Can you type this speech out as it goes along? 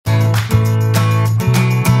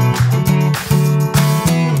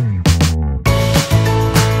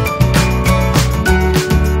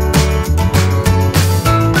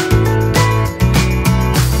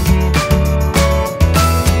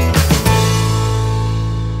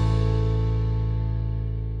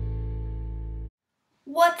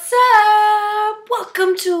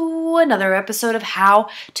another episode of How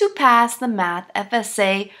to Pass the Math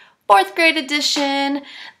FSA 4th grade edition.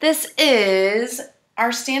 This is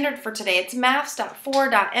our standard for today. It's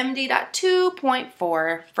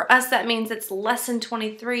maths.4.md.2.4. For us, that means it's lesson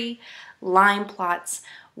 23, line plots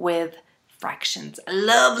with fractions. I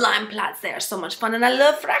love line plots. They are so much fun, and I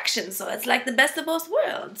love fractions, so it's like the best of both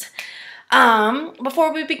worlds.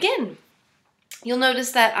 Before we begin, you'll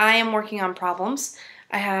notice that I am working on problems.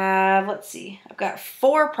 I have, I've got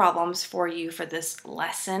 4 problems for you for this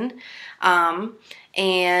lesson.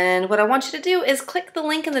 And what I want you to do is click the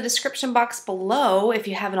link in the description box below if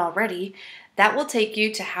you haven't already. That will take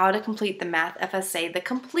you to how to complete the Math FSA, the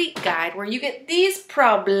complete guide, where you get these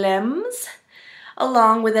problems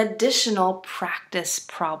along with additional practice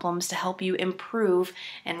problems to help you improve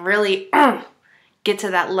and really get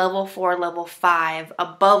to that level 4, level 5,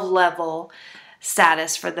 above level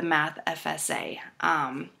status for the Math FSA.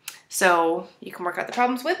 So you can work out the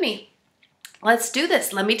problems with me. Let's do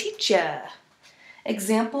this. Let me teach you.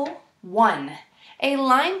 Example 1. A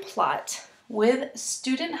line plot with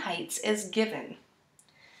student heights is given.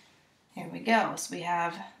 Here we go. So we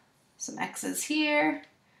have some X's here.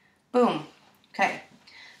 Boom. Okay.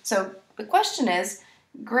 So the question is,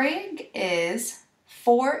 Greg is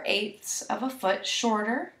 4/8 of a foot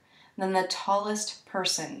shorter than the tallest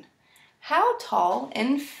person. How tall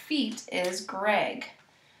in feet is Greg?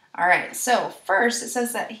 All right, so first it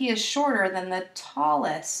says that he is shorter than the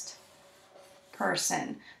tallest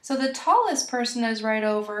person. So the tallest person is right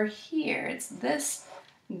over here. It's this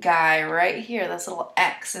guy right here. This little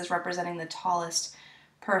X is representing the tallest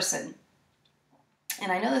person.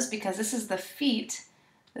 And I know this because this is the feet.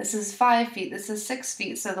 This is 5 feet. This is 6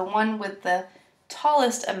 feet. So the one with the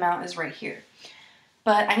tallest amount is right here.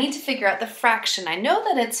 But I need to figure out the fraction. I know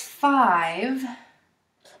that it's 5,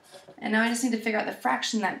 and now I just need to figure out the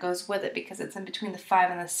fraction that goes with it because it's in between the 5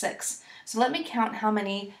 and the 6. So let me count how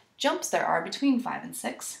many jumps there are between 5 and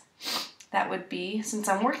 6. That would be, since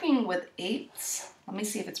I'm working with eighths, let me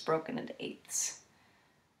see if it's broken into eighths.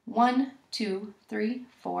 1, 2, 3,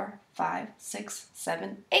 4, 5, 6,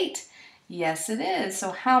 7, 8. Yes, it is.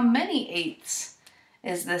 So how many eighths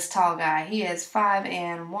is this tall guy? He is 5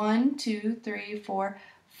 and 1, 2, 3, 4,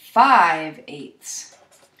 5 eighths.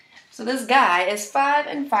 So this guy is 5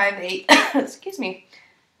 and 5/8, excuse me,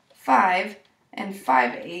 5 and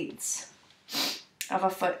 5/8 of a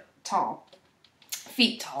foot tall,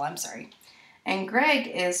 feet tall, I'm sorry. And Greg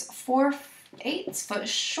is 4/8 foot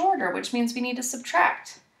shorter, which means we need to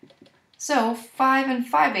subtract. So 5 and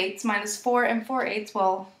 5/8 minus 4 and 4/8,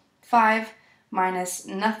 well, 5 minus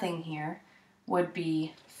nothing here would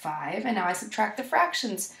be 5, and now I subtract the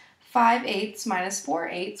fractions. 5/8 minus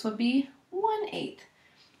 4/8 would be 1/8.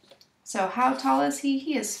 So how tall is he?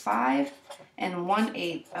 He is 5 and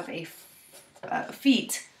 1/8 of a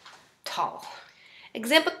feet tall.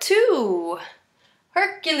 Example 2,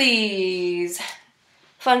 Hercules.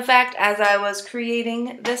 Fun fact, as I was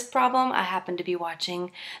creating this problem, I happened to be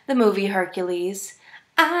watching the movie Hercules.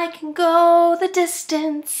 I can go the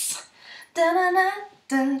distance.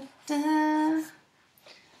 Da-da-da-da-da.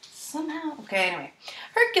 Somehow. Okay, anyway.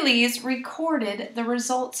 Hercules recorded the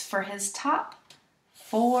results for his top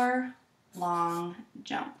 4 long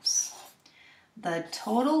jumps. The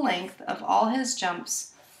total length of all his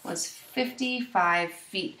jumps was 55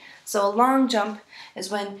 feet. So a long jump is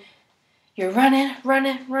when you're running.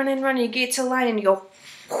 You get to a line and you go,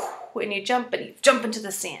 and you jump into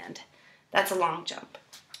the sand. That's a long jump.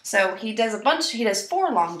 So he does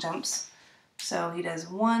 4 long jumps. So he does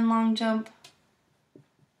 1 long jump.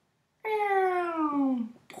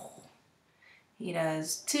 He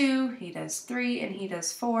does 2, he does 3, and he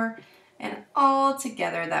does 4. And all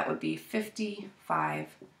together that would be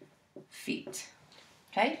 55 feet.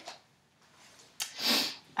 Okay?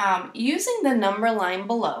 Using the number line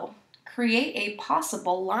below, create a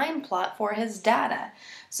possible line plot for his data.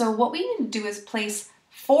 So what we need to do is place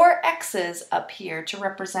 4 X's up here to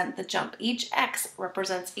represent the jump. Each X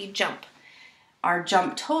represents a jump. Our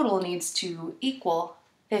jump total needs to equal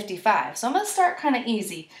 55. So I'm going to start kind of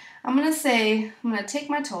easy. I'm going to take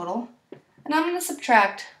my total, and I'm going to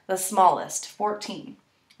subtract the smallest, 13.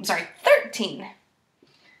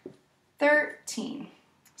 13.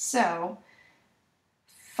 So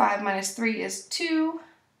 5 minus 3 is 2.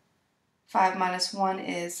 5 minus 1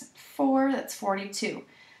 is 4. That's 42.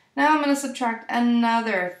 Now I'm going to subtract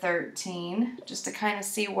another 13 just to kind of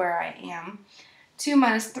see where I am. 2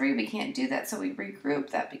 minus 3, we can't do that, so we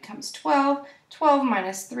regroup. That becomes 12. 12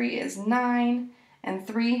 minus 3 is 9. And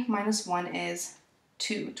 3 minus 1 is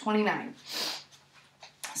 2, 29.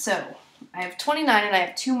 So I have 29 and I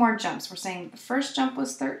have 2 more jumps. We're saying the first jump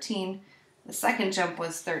was 13, The second jump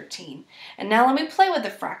was 13. And now let me play with the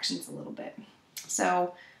fractions a little bit.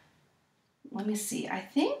 So let me see. I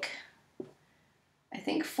think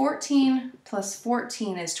 14 plus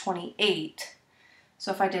 14 is 28.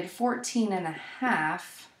 So if I did 14 and a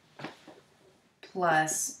half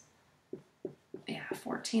plus,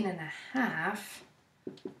 14 and a half.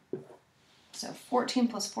 So 14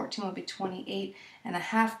 plus 14 would be 28, and a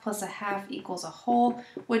half plus a half equals a whole,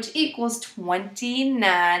 which equals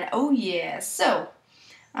 29. Oh yeah, so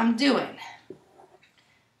I'm doing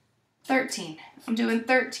 13. I'm doing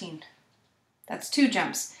 13. That's 2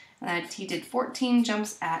 jumps. And then he did 14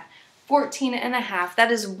 jumps at 14 and a half.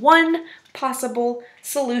 That is one possible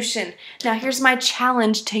solution. Now here's my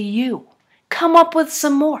challenge to you. Come up with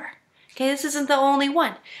some more. Okay, this isn't the only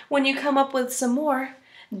one. When you come up with some more,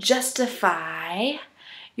 justify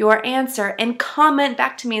your answer and comment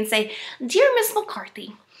back to me and say, "Dear Miss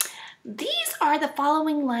McCarthy, these are the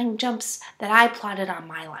following line jumps that I plotted on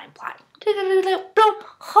my line plot."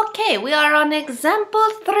 Okay, we are on example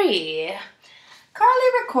 3.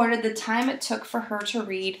 Carly recorded the time it took for her to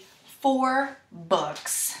read 4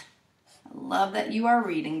 books. I love that you are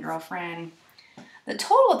reading, girlfriend. The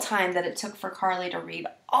total time that it took for Carly to read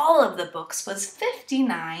all of the books was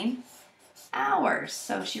 59 hours.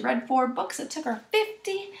 So she read 4 books. It took her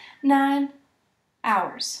 59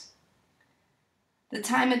 hours. The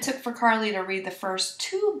time it took for Carly to read the first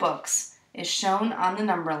 2 books is shown on the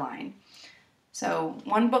number line. So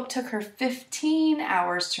one book took her 15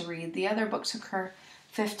 hours to read. The other book took her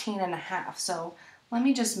 15 and a half. So let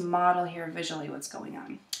me just model here visually what's going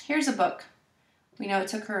on. Here's a book. We know it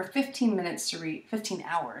took her 15 hours to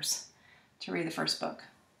read the first book.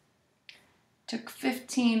 It took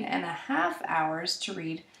 15 and a half hours to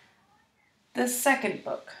read the second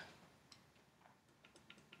book.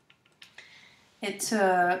 It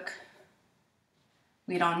took,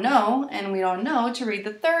 we don't know to read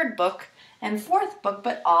the third book and fourth book,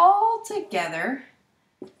 but all together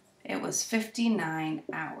it was 59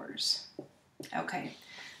 hours. Okay.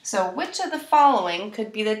 So which of the following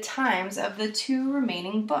could be the times of the 2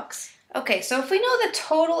 remaining books? Okay, so if we know the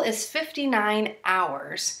total is 59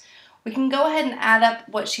 hours, we can go ahead and add up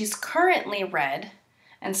what she's currently read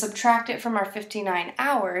and subtract it from our 59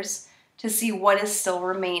 hours to see what is still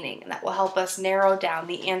remaining. And that will help us narrow down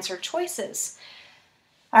the answer choices.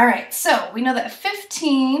 All right, so we know that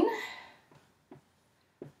 15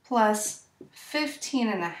 plus 15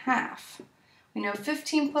 and a half. We know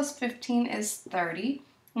 15 plus 15 is 30.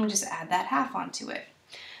 And we just add that half onto it.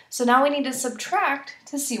 So now we need to subtract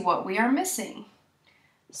to see what we are missing.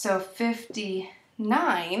 So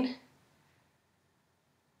 59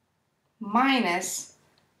 minus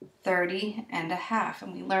 30 and a half.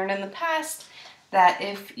 And we learned in the past that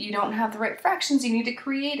if you don't have the right fractions, you need to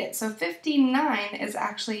create it. So 59 is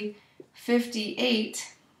actually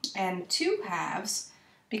 58 and 2 halves,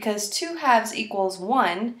 because 2 halves equals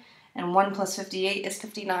 1, and 1 plus 58 is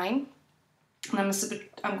 59. And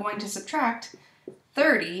I'm going to subtract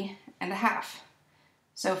 30 and a half.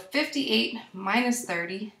 So 58 minus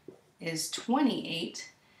 30 is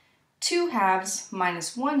 28. 2 halves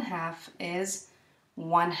minus 1 half is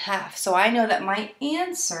 1 half. So I know that my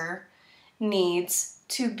answer needs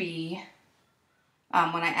to be,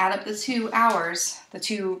 when I add up the 2 hours, the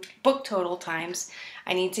 2 book total times,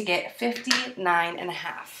 I need to get 59 and a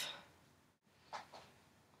half.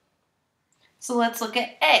 So let's look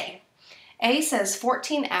at A. A says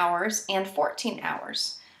 14 hours and 14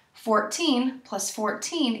 hours. 14 plus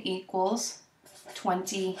 14 equals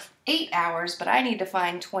 28 hours, but I need to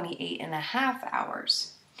find 28 and a half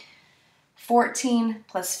hours. 14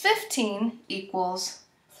 plus 15 equals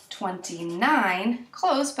 29.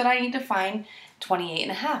 Close, but I need to find 28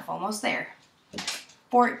 and a half, almost there.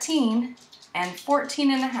 14 and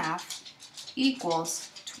 14 and a half equals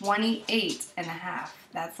 28 and a half.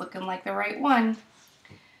 That's looking like the right one.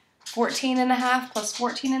 14 and a half plus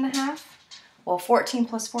 14 and a half. Well, 14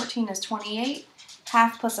 plus 14 is 28.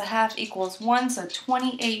 Half plus a half equals 1, so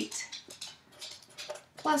 28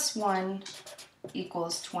 plus 1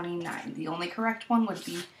 equals 29. The only correct one would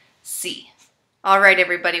be C. All right,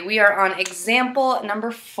 everybody, we are on example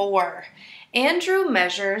number 4. Andrew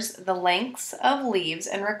measures the lengths of leaves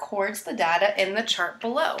and records the data in the chart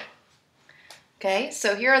below. Okay,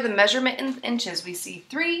 so here are the measurement in inches. We see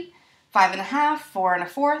 3, 5 and a half, 4 and a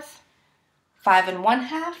fourth, 5 and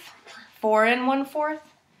 1/2, 4 and 1/4,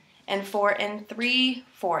 and 4 and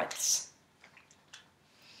 3/4.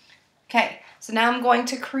 Okay, so now I'm going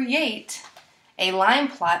to create a line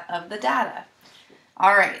plot of the data.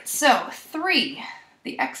 All right, so 3,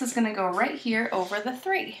 the X is going to go right here over the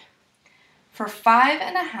 3. For 5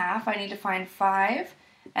 and a half, I need to find 5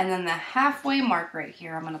 And then the halfway mark right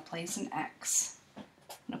here, I'm going to place an X. I'm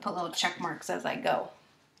going to put little check marks as I go.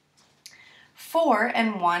 4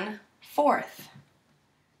 1/4.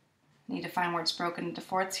 Need to find where it's broken into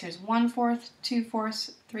fourths. Here's 1/4,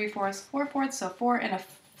 2/4, 3/4, 4/4. So 4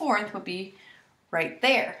 1/4 would be right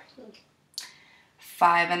there.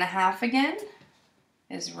 5 1/2 again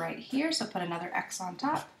is right here. So put another X on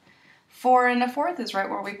top. 4 1/4 is right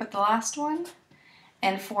where we put the last one.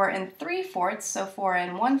 And 4 3/4, so 4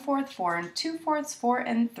 1/4, 4 2/4, 4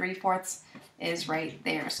 3/4 is right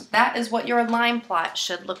there. So that is what your line plot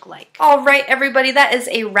should look like. All right, everybody, that is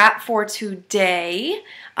a wrap for today.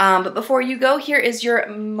 But before you go, here is your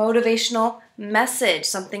motivational message,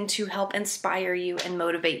 something to help inspire you and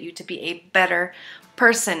motivate you to be a better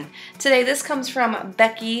person. Today, this comes from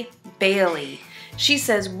Becky Bailey. She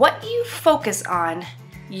says, what you focus on,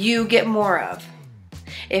 you get more of.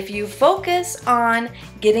 If you focus on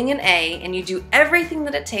getting an A and you do everything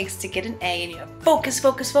that it takes to get an A and you focus,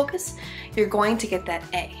 focus, focus, you're going to get that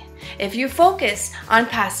A. If you focus on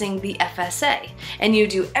passing the FSA and you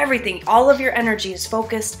do everything, all of your energy is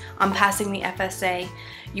focused on passing the FSA,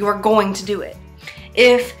 you are going to do it.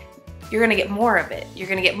 If you're going to get more of it, you're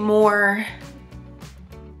going to get more,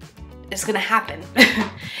 it's going to happen.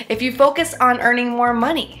 If you focus on earning more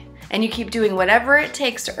money, and you keep doing whatever it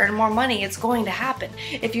takes to earn more money, it's going to happen.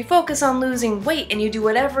 If you focus on losing weight and you do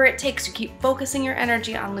whatever it takes, you keep focusing your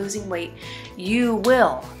energy on losing weight, you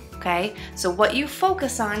will, okay? So what you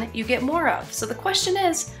focus on, you get more of. So the question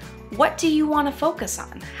is, what do you want to focus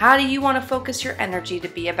on? How do you want to focus your energy to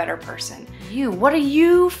be a better person? What are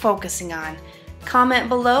you focusing on? Comment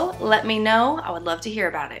below, let me know. I would love to hear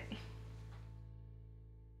about it.